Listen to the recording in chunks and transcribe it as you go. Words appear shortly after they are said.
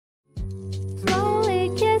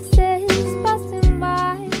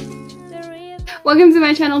Welcome to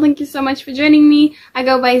my channel. Thank you so much for joining me. I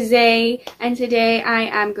go by Zay, and today I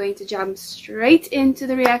am going to jump straight into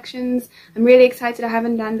the reactions. I'm really excited. I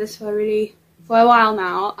haven't done this for a while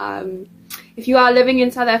now. If you are living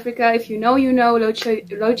in South Africa, if you know, load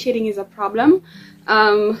shedding is a problem.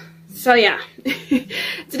 So yeah,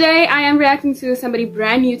 today I am reacting to somebody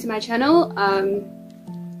brand new to my channel,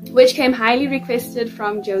 which came highly requested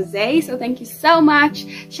from Jose. So thank you so much.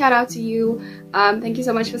 Shout out to you. Thank you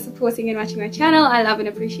so much for supporting and watching my channel. I love and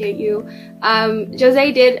appreciate you.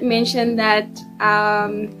 Jose did mention that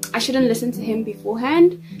I shouldn't listen to him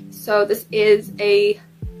beforehand. So this is a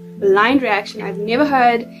blind reaction. I've never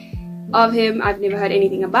heard of him. I've never heard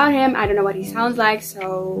anything about him. I don't know what he sounds like.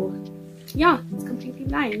 So yeah, it's completely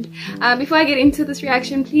blind. Before I get into this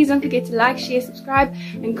reaction, please don't forget to like, share, subscribe,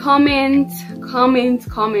 and comment.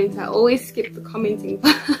 I always skip the commenting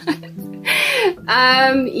part.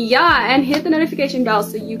 Yeah, and hit the notification bell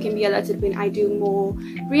so you can be alerted when I do more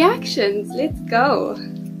reactions. Let's go.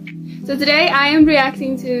 So today I am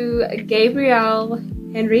reacting to Gabriel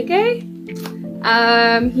Henrique.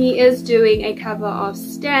 He is doing a cover of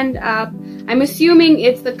Stand Up. I'm assuming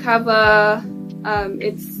it's the cover,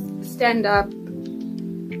 it's Stand Up.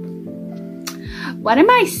 What am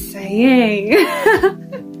I saying?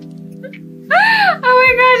 Oh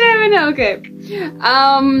my gosh, I don't know. Okay.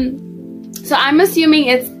 So I'm assuming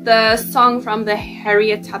it's the song from the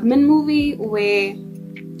Harriet Tubman movie where,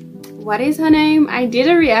 what is her name? I did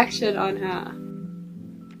a reaction on her.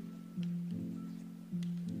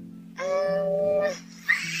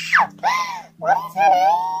 What is her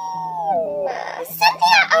name?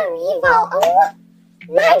 Cynthia Erivo. Oh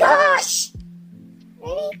my gosh.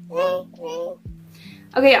 Ready?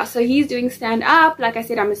 Okay, yeah, so he's doing Stand Up. Like I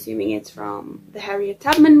said, I'm assuming it's from the Harriet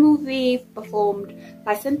Tubman movie, performed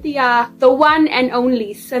by Cynthia, the one and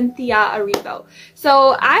only Cynthia Erivo.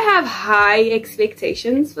 So I have high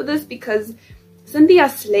expectations for this because Cynthia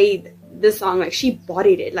slayed the song. Like, she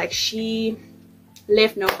bodied it. Like, she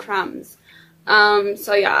left no crumbs.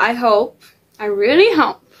 So yeah, I really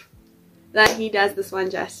hope that he does this one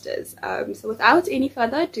justice. So without any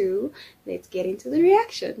further ado, let's get into the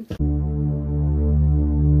reaction.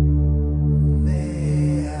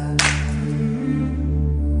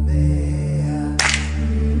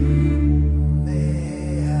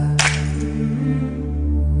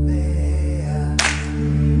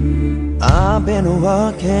 I've been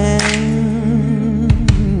walking,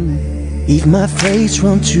 if my face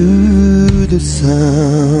run to the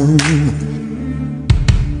sun,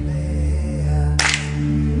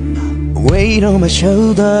 weight on my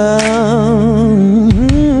shoulder,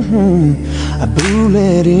 a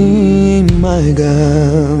bullet in my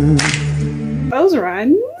gun. Those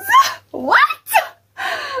runs? What?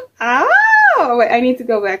 Oh, wait, I need to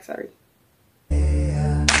go back, sorry.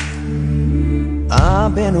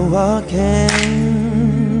 I've been walking,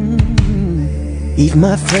 if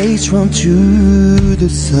my face run to the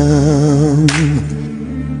sun,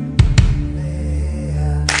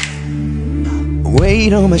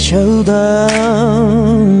 weight on my shoulder,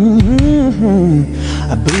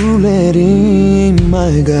 a bullet in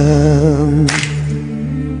my gun.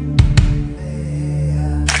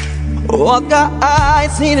 Oh, I got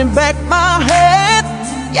eyes in the back of my head,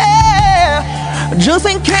 yeah, just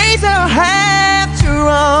in case I have to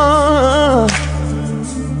run.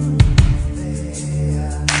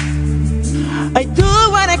 I do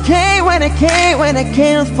what I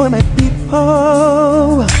can for my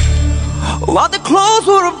people. While the clouds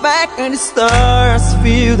roll back and the stars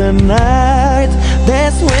fill the night,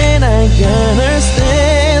 that's when I gonna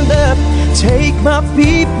stand up. Take my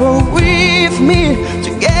people with me.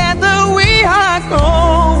 Together we are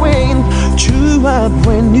going to a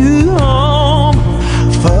brand new home.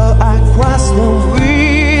 For across the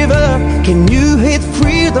river, can you hear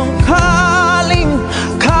freedom calling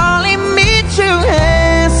me to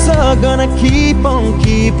answer? Gonna keep on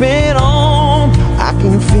keeping on. I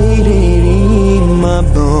can feel it in my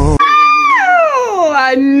bones.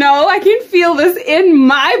 Oh, no, I can feel this in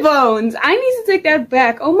my bones. I need to take that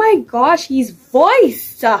back. Oh my gosh, he's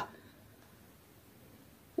voiced.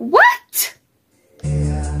 What?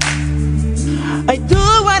 I do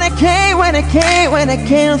what I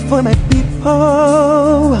can for my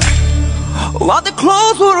people. While the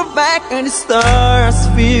clouds roll back and the stars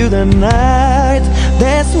fill the night,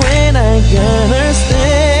 that's when I gonna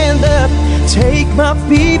stand up. Take my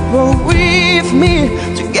people with me.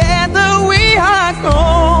 Together we are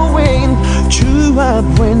going to a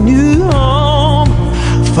brand new home.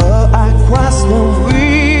 For across the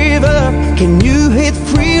river, can you hear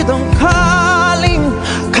freedom calling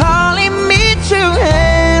me to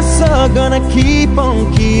answer? Gonna keep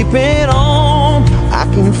on keeping on. I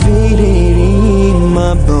can feel it in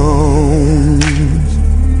my bones.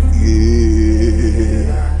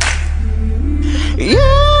 Yeah.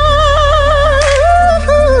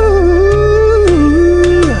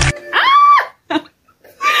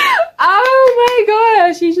 Oh my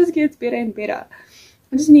gosh, she just gets better and better.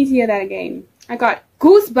 I just need to hear that again. I got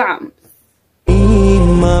goosebumps.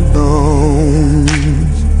 In my bones.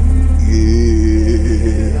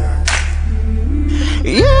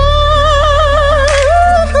 Yeah.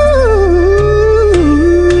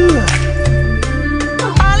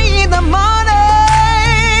 Early in the morning,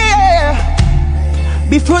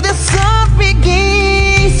 before the sun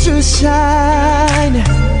begins to shine,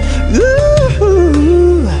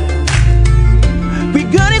 ooh,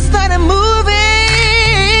 we're gonna start a movie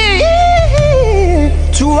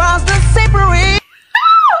towards the separate.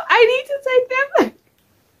 I need to take them.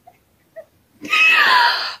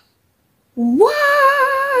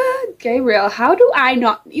 What? Gabriel, how do I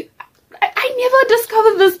not? I never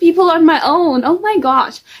discovered these people on my own. Oh my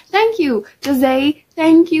gosh. Thank you, Jose.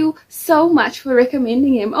 Thank you so much for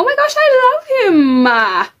recommending him. Oh my gosh, I love him.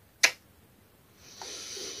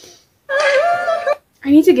 I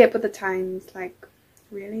need to get with the times. Like,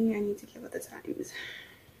 really? I need to get with the times.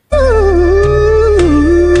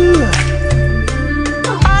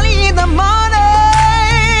 Early in the morning,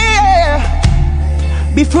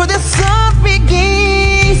 before the sun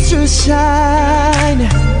begins to shine,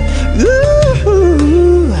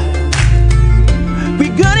 ooh,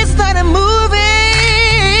 we're gonna start a movie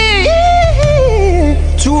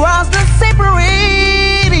towards the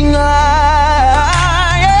separating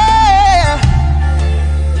line. Yeah.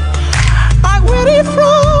 I'm ready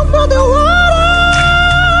from the waters.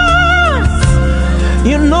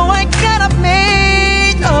 You know I gotta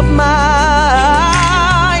make up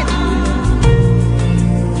mine,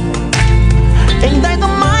 and I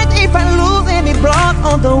don't mind if I lose any blood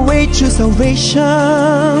on the way to salvation,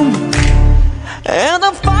 and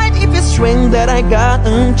I'll fight if it's strength that I got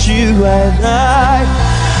until I die.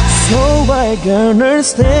 So I gonna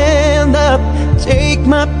stand up, take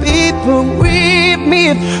my people with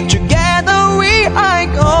me. Together we are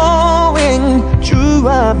going to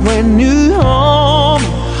a brand new home.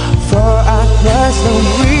 For across the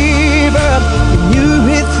river, we knew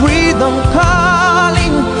with freedom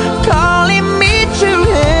calling, calling me to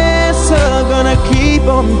answer. Gonna keep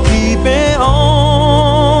on keeping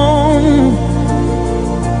on.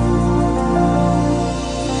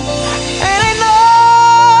 And I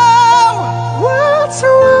know what's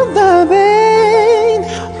around the bend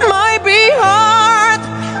might be hard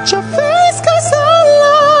to face 'cause I'm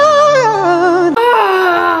alone.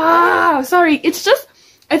 Sorry, it's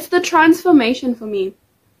the transformation for me.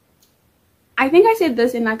 I think I said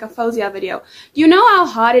this in like a Fozia video. You know how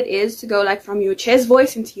hard it is to go like from your chest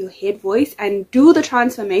voice into your head voice and do the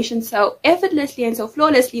transformation so effortlessly and so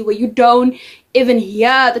flawlessly where you don't even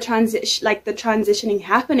hear the transitioning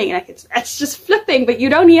happening. Like it's just flipping, but you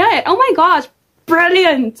don't hear it. Oh my gosh,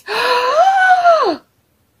 brilliant.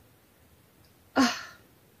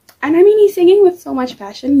 And I mean, he's singing with so much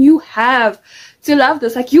passion. You have to love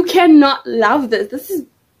this. Like, you cannot love this. This is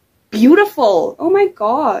beautiful. Oh my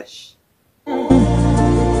gosh. And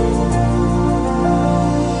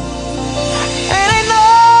I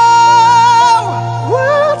know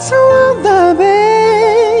what's around the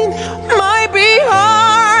bend might be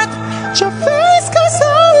hard to face 'cause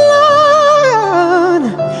I'm alone,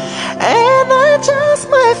 and I just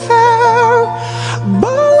might fail,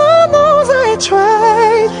 but Lord knows I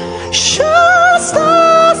tried. Sure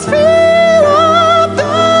stars fill up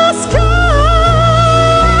the sky.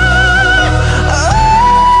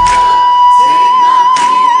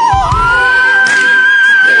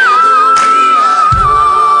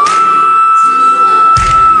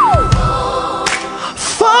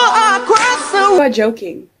 For across the You are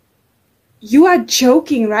joking. You are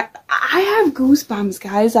joking, right? I have goosebumps,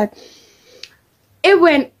 guys. Like, it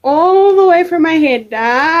went all the way from my head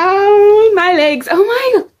down my legs. Oh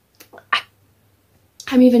my god.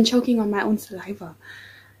 I'm even choking on my own saliva.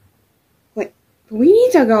 Wait, we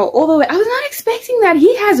need to go all the way. I was not expecting that.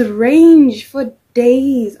 He has range for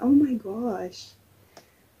days. Oh my gosh.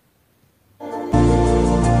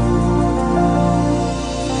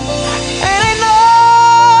 And I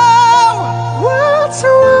know what's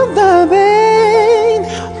around the bend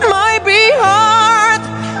might be hard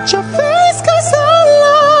to face 'cause I'm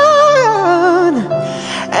alone,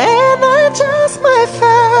 and I just might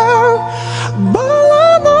fail, but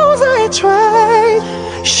Lord knows I tried.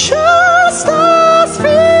 Sure stars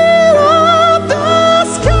fill up the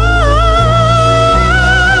sky.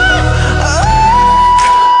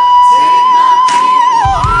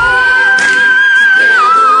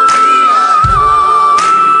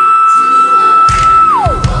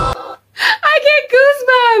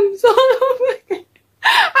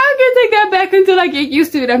 back until I get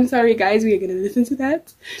used to it. I'm sorry guys, we are gonna listen to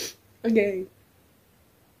that. Okay.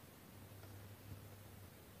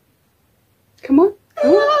 Come on.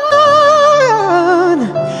 Come on.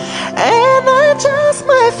 And I just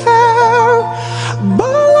might fail, but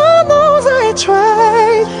I knows I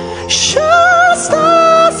tried. Sure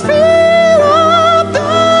stars fill up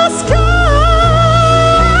the sky.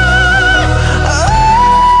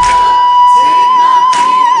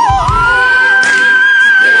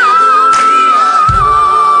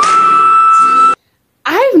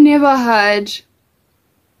 I've never heard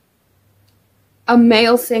a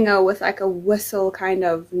male singer with like a whistle kind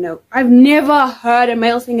of note. I've never heard a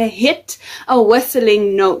male singer hit a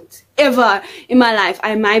whistling note ever in my life.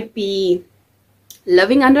 I might be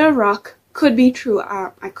living under a rock. Could be true.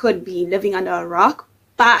 I could be living under a rock.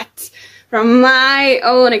 But from my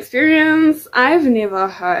own experience, I've never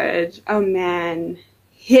heard a man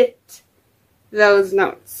hit those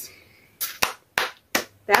notes.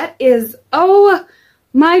 That is, oh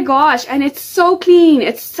my gosh, and it's so clean.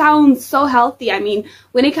 It sounds so healthy. I mean,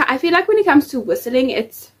 I feel like when it comes to whistling,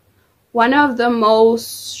 it's one of the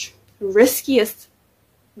most riskiest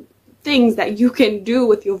things that you can do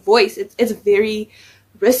with your voice. It's very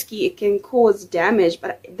risky. It can cause damage,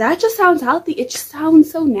 but that just sounds healthy. It just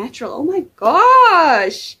sounds so natural. Oh my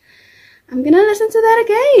gosh, I'm gonna listen to that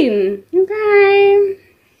again. Okay,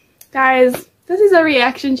 guys, this is a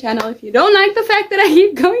reaction channel. If you don't like the fact that I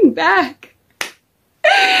keep going back,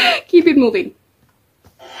 keep it moving.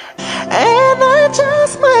 And I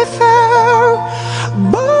just might fail,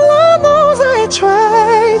 but I knows I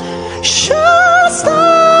tried. Sure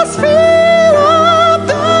stars fill up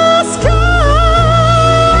the sky.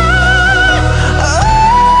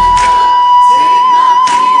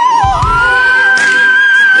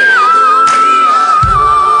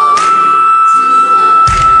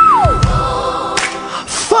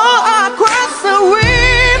 For across the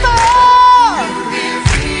river,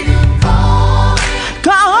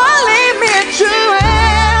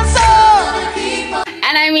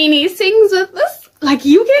 and I mean, he sings with this, like,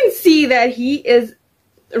 you can see that he is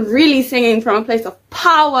really singing from a place of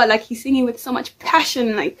power. Like, he's singing with so much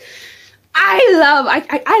passion. Like, I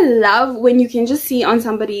love when you can just see on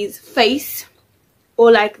somebody's face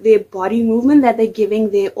or like their body movement that they're giving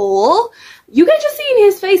their all. You can just see in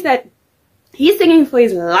his face that he's singing for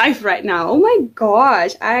his life right now. Oh my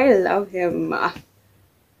gosh, I love him.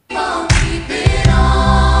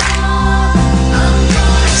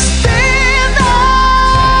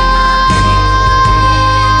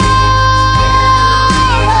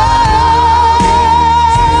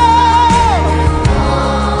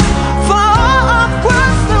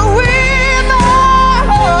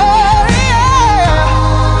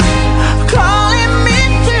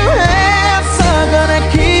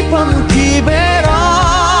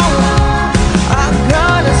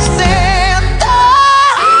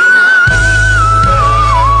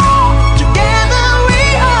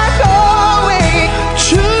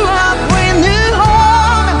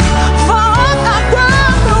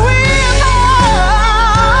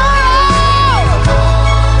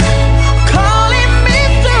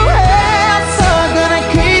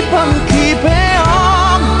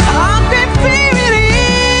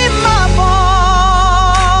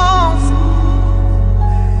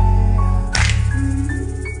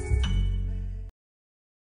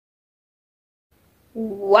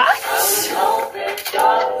 What?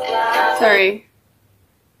 Sorry.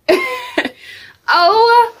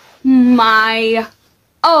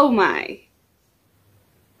 Oh my.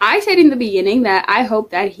 I said in the beginning that I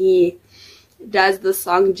hope that he does the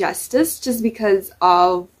song justice just because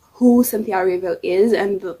of who Cynthia Erivo is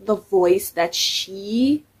and the voice that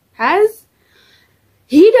she has.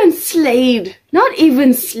 He done slayed, not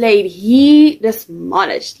even slayed, he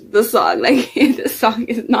demolished the song. Like, the song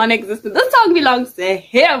is non-existent. The song belongs to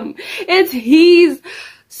him. It's his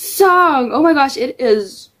song. Oh my gosh, it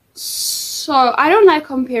is so, I don't like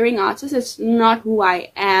comparing artists. It's not who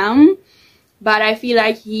I am, but I feel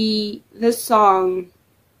like this song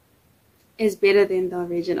is better than the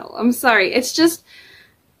original. I'm sorry, it's just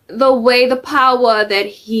the way, the power that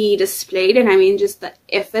he displayed, and I mean just the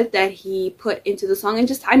effort that he put into the song, and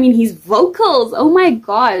just, I mean, his vocals, oh my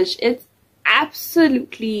gosh, it's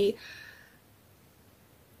absolutely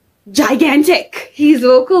gigantic. His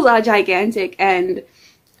vocals are gigantic, and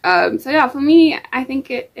so yeah, for me, I think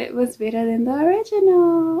it was better than the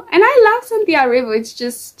original. And I love Cynthia Erivo. It's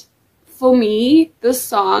just, for me, the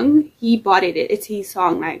song, he bodied it. It's his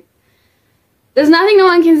song. Like, there's nothing no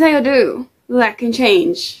one can say or do that can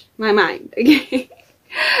change my mind. Okay.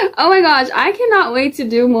 Oh my gosh, I cannot wait to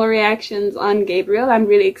do more reactions on Gabriel. I'm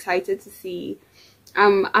really excited to see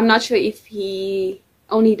I'm not sure if he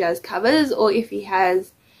only does covers or if he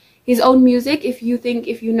has his own music. If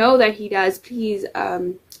you know that he does, please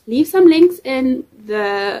leave some links in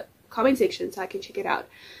the comment section so I can check it out.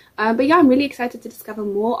 But yeah, I'm really excited to discover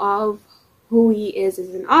more of who he is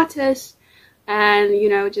as an artist, and you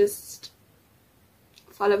know, just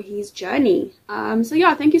follow his journey. So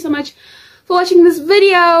yeah, thank you so much for watching this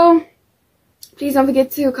video. Please don't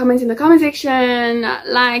forget to comment in the comment section,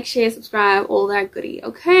 like, share, subscribe, all that goodie.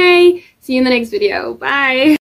 Okay, see you in the next video. Bye.